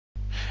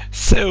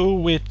So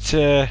with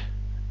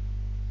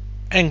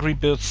Angry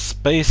Birds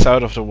Space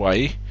out of the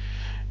way,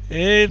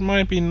 it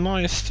might be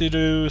nice to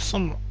do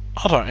some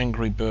other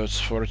Angry Birds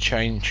for a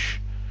change.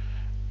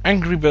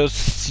 Angry Birds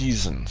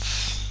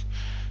Seasons.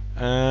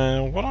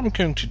 What I'm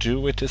going to do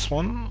with this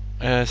one,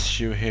 as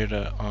you hear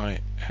that I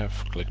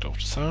have clicked off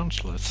the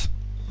sound, let's...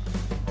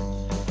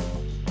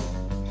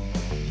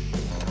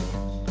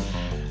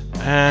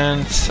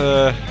 And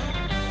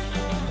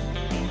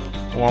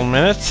 1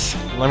 minute,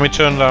 let me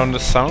turn down the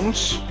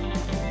sounds.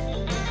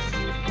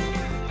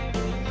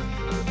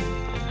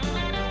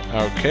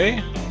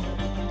 Okay.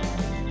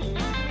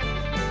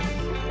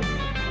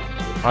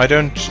 I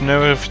don't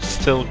know if it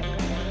still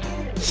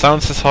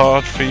sounds as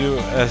hard for you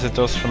as it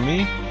does for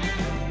me,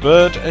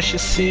 but as you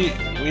see,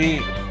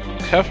 we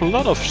have a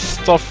lot of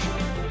stuff,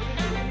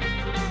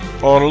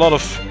 or a lot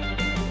of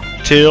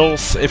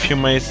tales, if you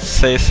may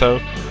say so,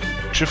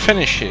 to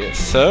finish here.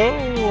 So,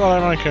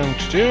 what am I going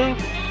to do?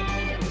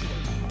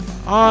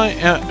 I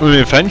am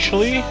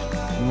eventually,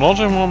 not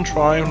in one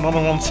try, not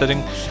in one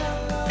sitting,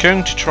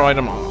 going to try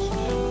them out.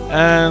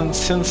 And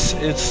since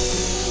the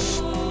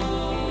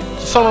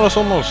summer is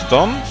almost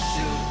done,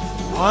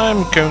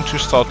 I'm going to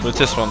start with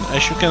this one.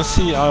 As you can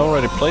see, I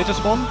already played this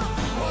one.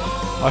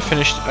 I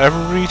finished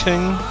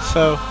everything,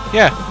 so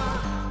yeah,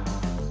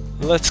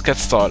 let's get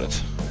started.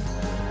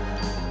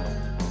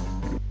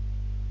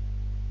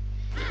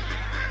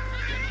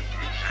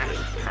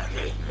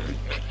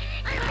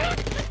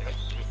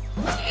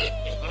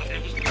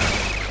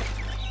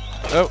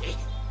 Oh,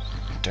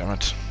 damn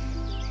it.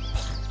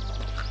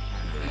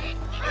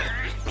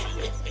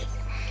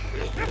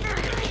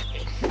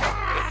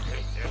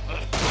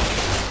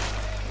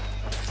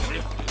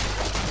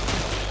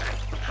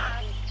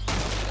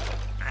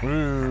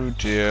 Oh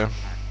dear.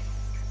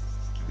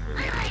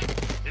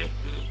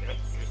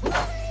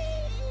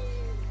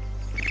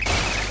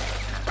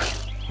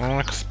 I'll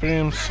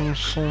experience some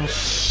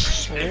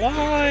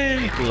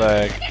slight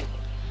lag.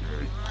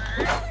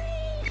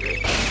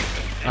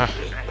 Ah.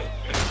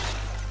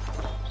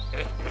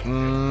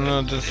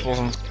 No, this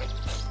wasn't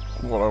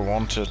what I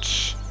wanted,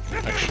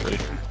 actually.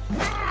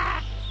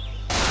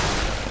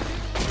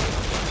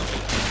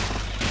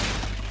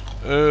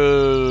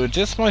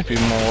 This might be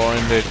more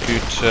in the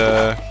good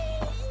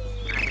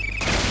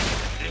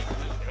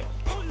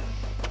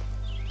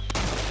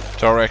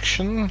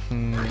direction.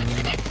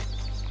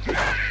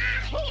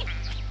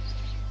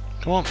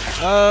 Come on.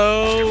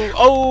 Oh,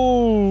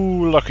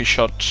 oh, lucky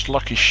shot,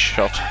 lucky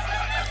shot.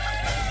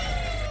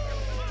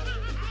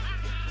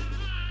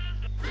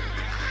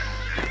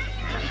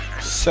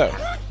 So,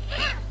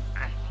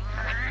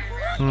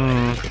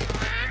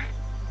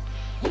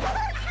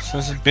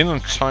 since it's been a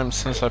time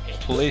since I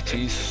played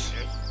these,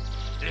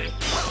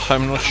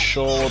 I'm not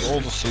sure what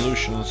all the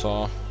solutions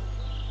are.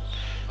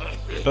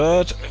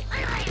 But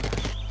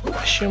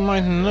as you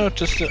might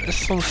notice, there is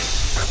some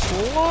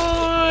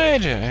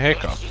slight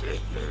hiccup.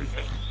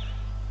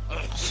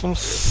 Some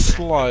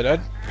slight. I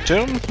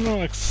don't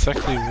know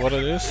exactly what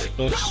it is,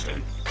 but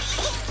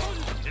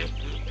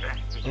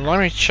let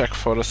me check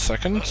for a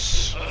second.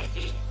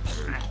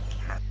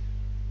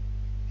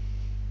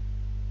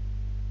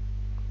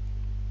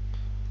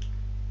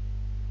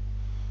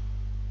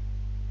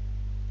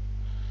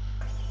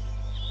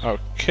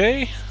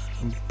 Okay,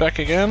 I'm back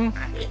again.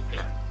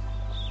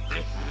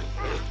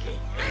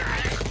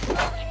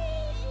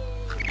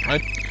 I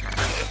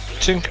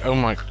think, oh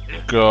my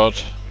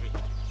god.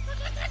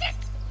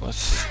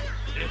 Let's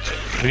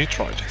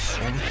retry this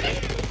one.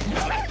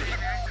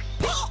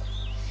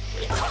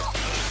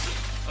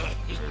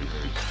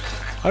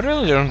 I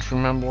really don't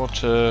remember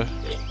what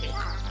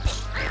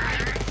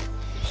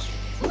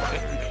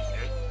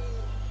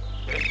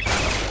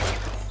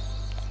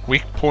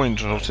weak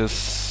point of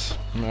this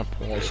map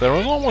was. There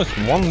was almost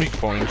one weak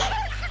point.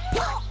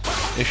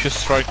 If you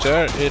strike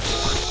there, it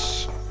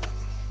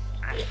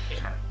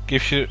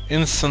gives you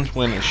instant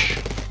winish.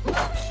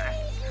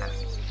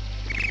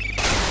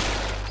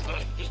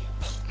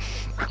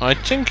 I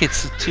think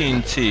it's a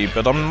TNT,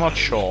 but I'm not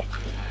sure.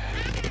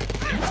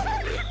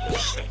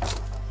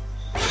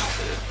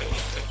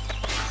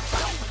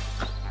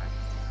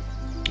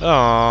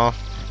 Ah.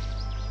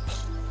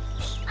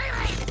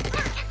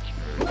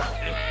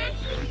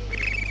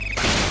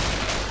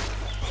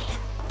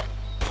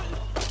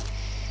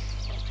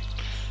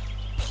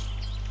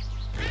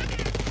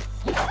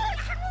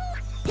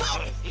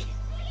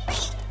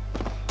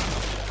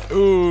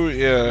 Oh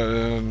yeah,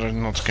 they're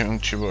not going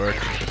to work.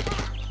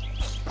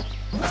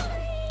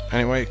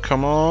 Anyway,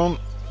 come on.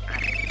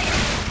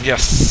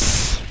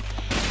 Yes.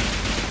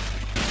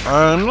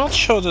 I'm not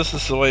sure this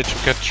is the way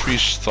to get 3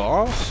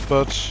 stars,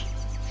 but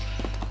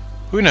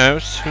who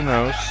knows? Who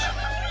knows?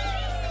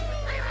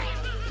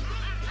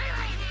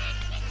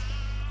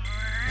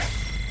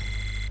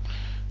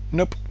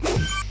 Nope.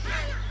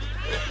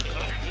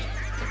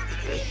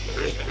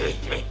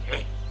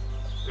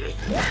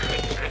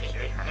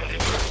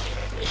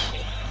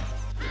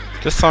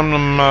 This time the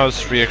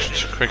mouse reacted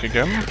too quick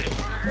again.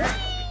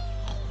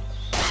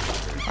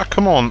 Ah,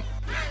 come on.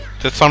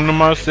 This time the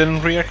mouse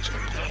didn't react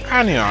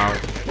Anyhow.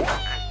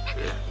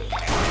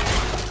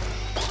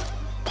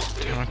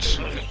 Damn it.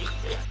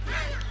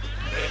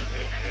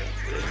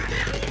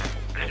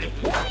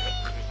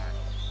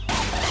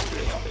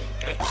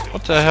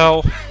 What the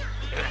hell?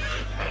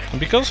 And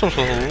because of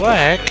the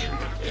lag,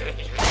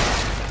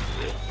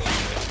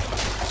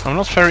 I'm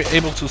not very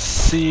able to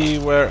see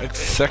where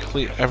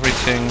exactly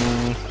everything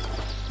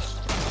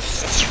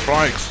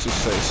strikes, to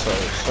say so.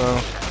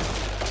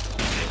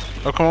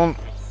 Oh, come on.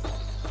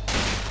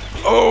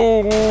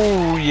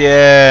 Oh,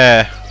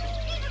 yeah.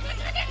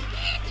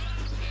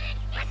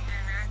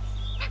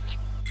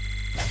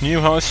 New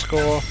high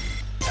score.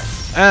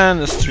 And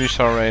a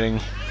 3-star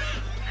rating.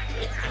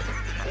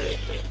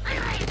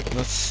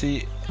 Let's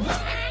see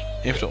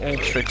if the old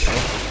tricks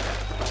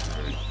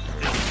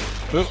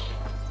are...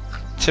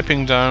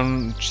 tipping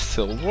down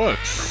still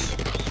works.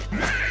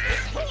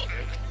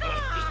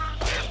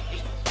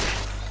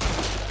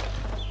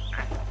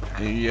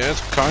 Yeah,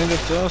 it kinda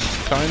does.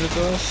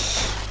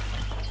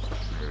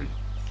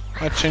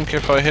 I think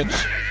if I hit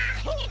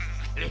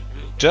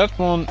that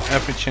one,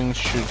 everything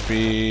should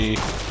be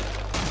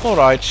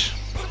alright.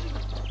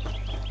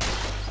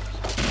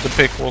 The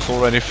pig was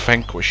already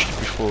vanquished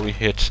before we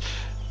hit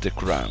the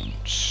ground.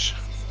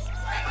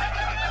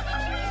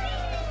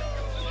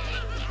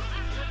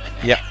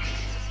 Yeah.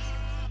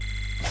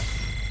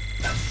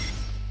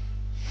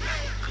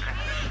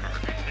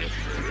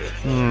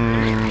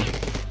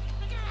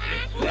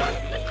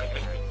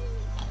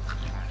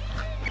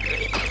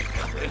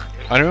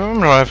 I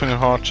remember having a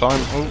hard time.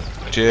 Oh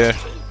dear.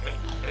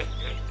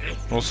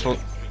 Was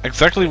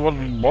exactly what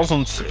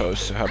wasn't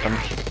supposed to happen.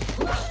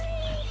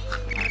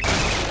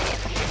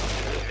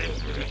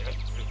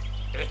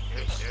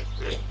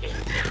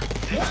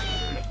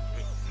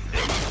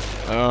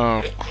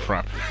 Oh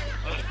crap.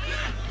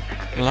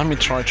 Let me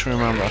try to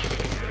remember.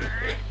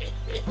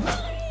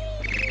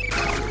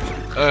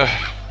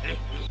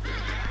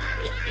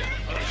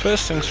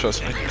 First things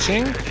first, I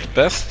think the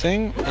best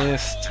thing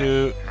is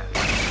to...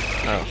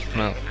 Oh,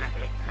 no.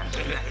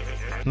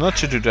 Not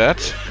to do that.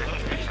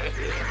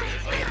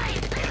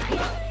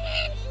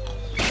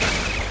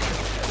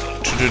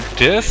 To do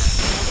this.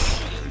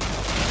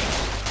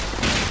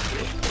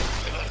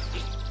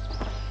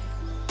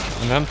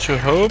 And then to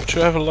hope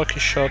to have a lucky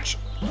shot.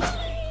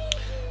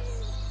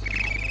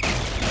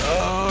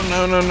 Oh,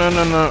 no.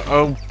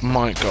 Oh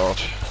my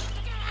god.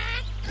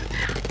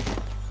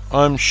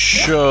 I'm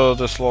sure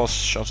this last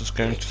shot is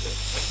going to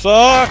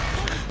suck.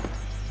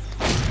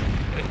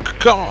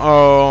 Come on.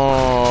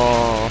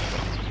 Oh.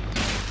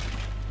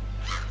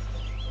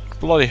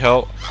 Bloody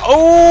hell.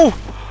 Oh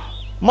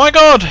my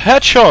god,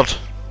 headshot.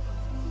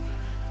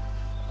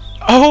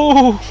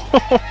 Oh.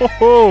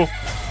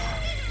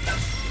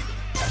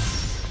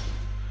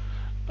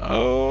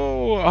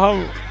 Oh,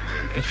 how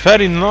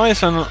very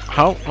nice, and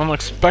how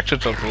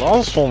unexpected that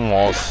last one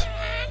was.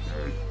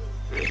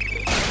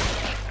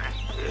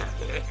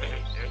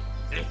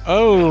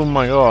 Oh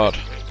my god.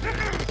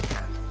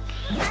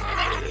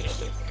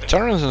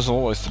 Terrence is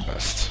always the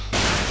best.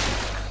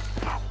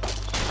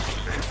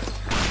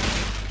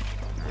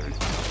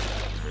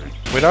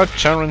 Without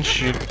Terrence,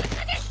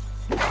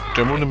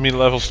 there wouldn't be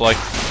levels like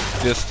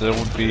this. There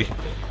would be...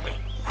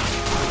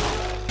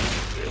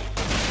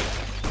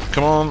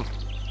 Come on.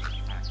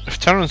 If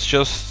Terrence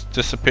just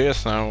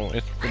disappears now,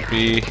 it would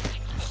be...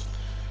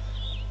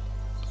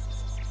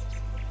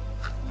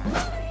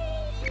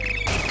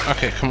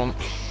 Okay, come on.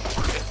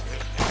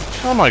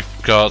 Oh my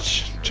god,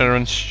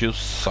 Terrence, you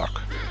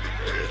suck.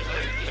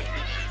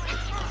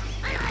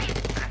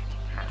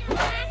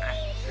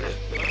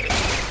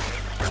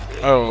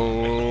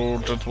 Oh,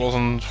 that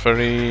wasn't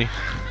very...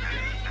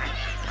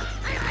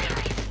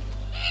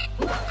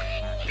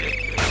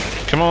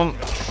 Come on.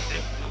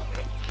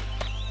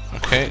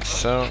 Okay,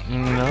 so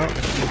now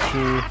if we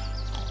do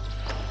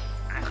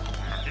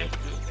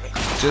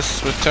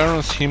this with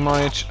Terrence, he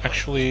might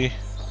actually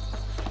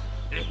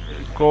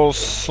cause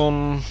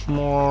some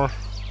more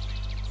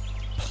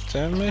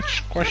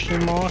damage,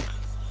 question mark.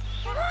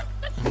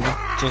 And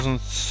that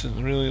doesn't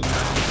really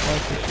look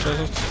like it, does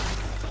it?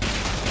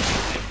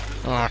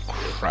 Ah,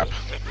 crap.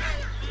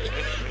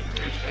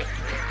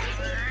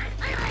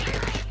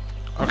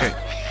 Okay.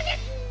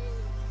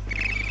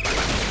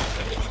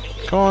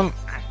 Come on,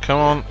 come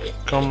on,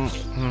 come.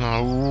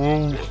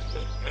 No.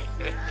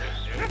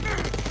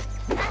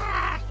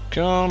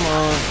 Come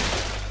on.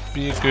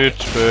 Be a good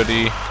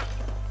birdie.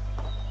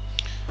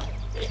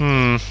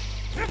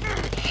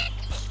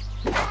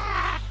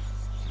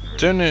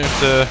 Don't know if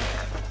the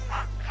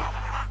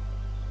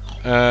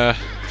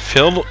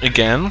fill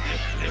again.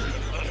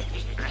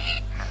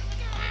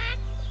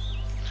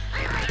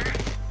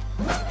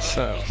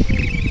 So.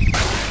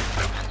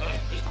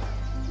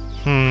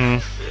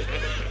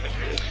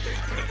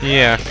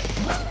 Yeah.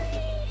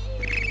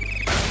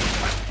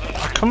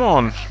 Oh, come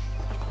on.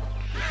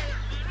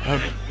 Oh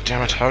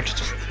damn it! How did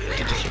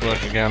this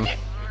work again?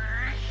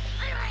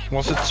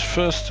 Was it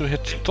first to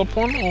hit the top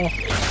one, or?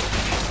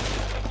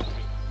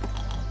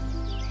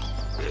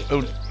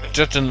 Oh,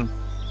 that didn't.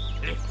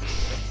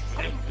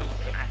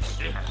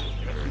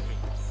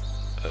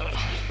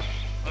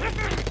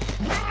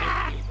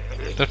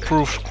 That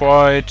proved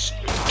quite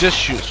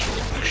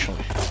disuseful,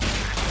 actually.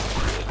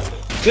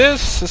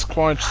 This is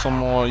quite some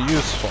more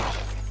useful.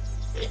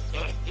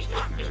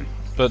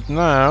 But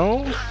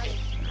now...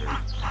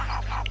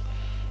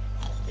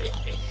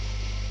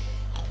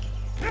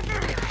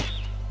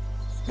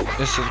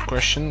 is the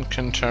question,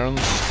 can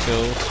Terrence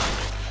kill?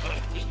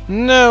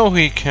 No,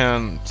 he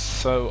can't.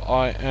 So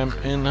I am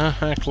in a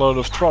heckload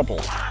of trouble.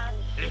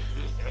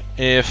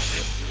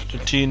 If the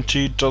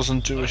TNT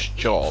doesn't do its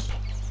job.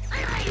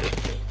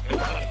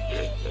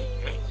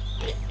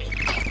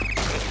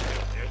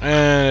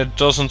 And it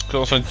doesn't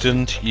because I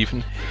didn't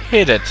even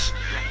hit it.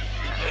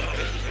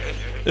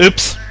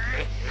 Oops.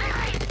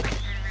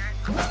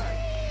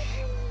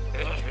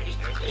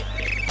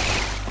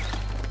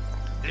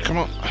 Come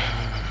on.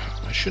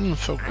 I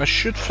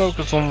should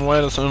focus on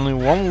where there's only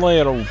one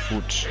layer of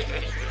wood.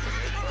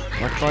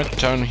 Like right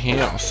down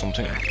here or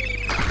something.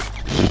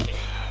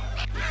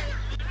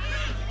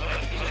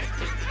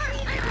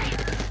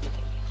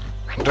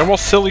 That was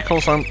silly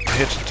cause I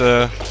hit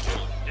the...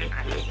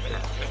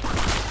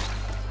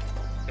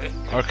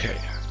 Okay.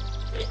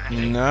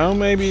 Now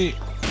maybe...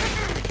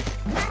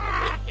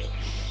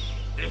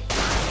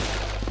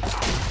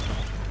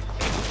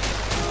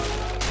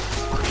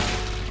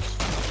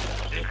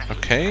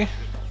 Okay.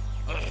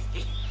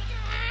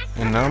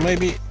 And now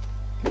maybe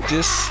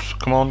this.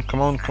 Come on,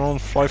 come on, come on,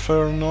 fly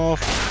far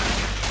enough.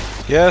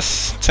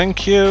 Yes,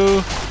 thank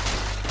you.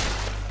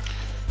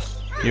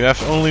 You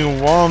have only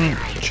one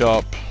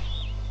job.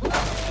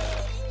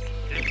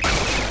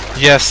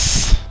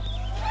 Yes.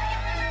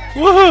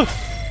 Woohoo!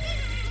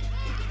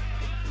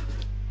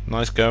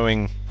 Nice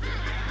going.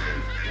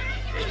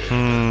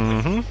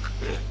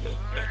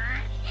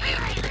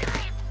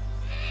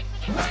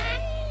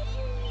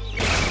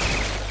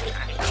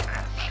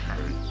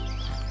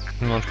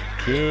 Not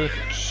good.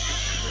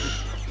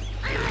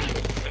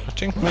 I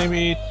think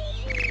maybe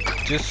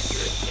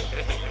this...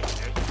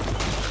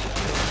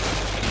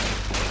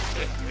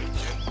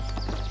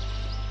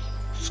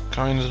 is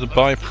kind of the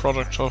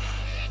byproduct of...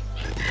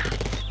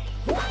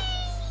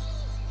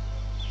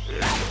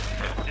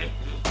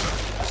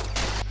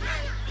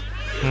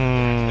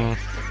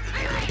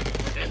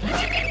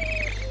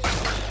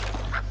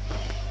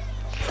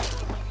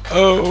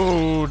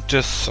 Oh,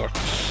 this sucks.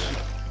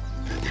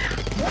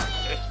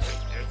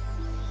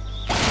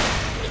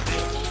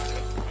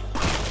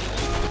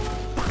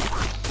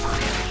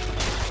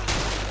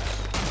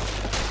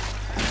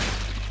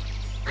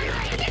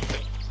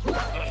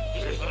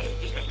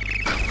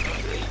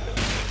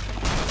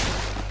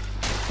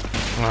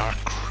 Ah,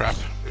 crap.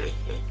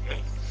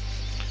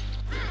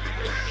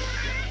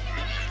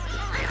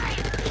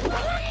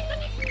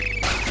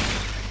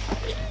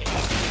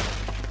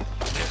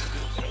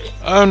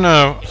 Oh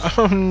no!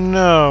 Oh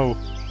no!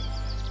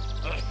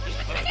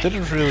 Did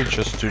it really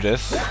just do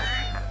this?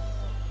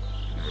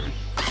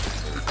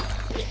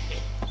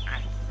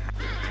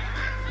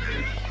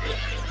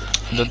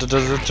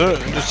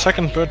 The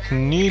second bird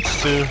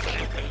needs to...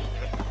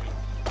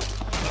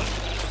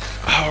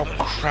 Oh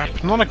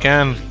crap, not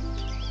again!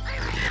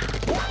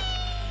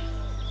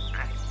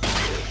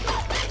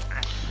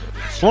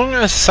 As long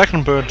as the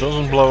second bird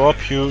doesn't blow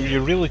up,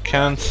 you really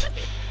can't...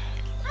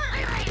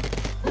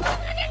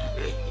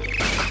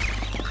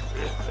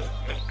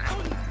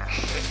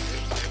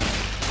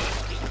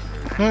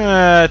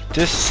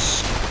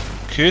 This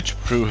could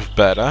prove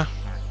better.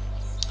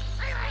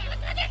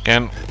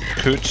 Again,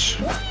 could.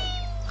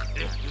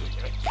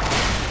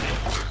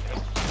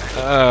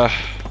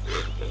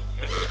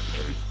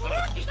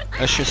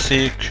 As you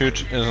see,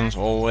 could isn't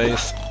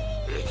always.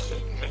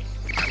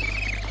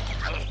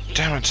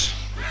 Damn it.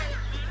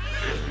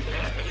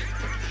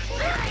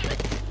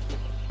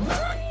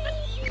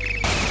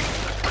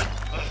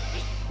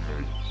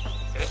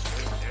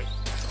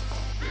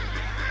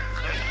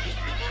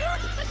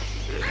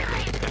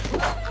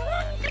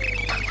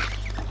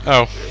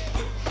 Oh.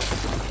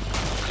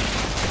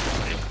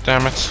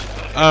 Damn it.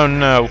 Oh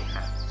no.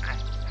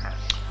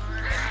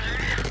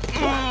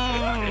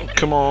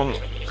 Come on.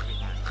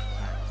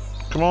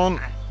 Come on.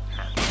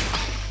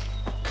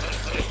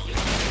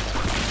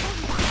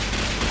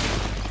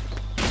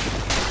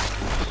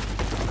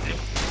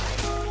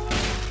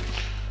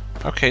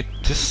 Okay,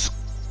 this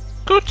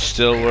could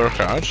still work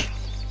out.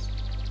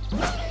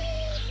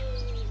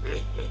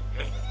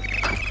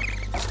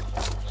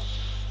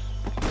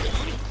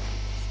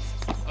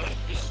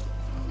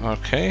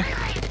 Okay.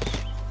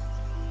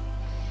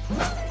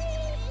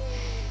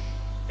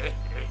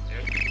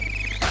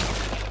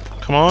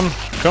 Come on,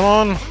 come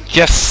on.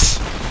 Yes!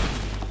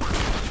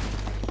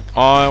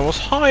 I was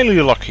highly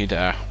lucky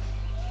there.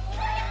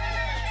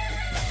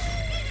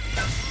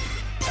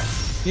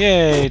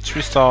 Yay,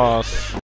 3 stars.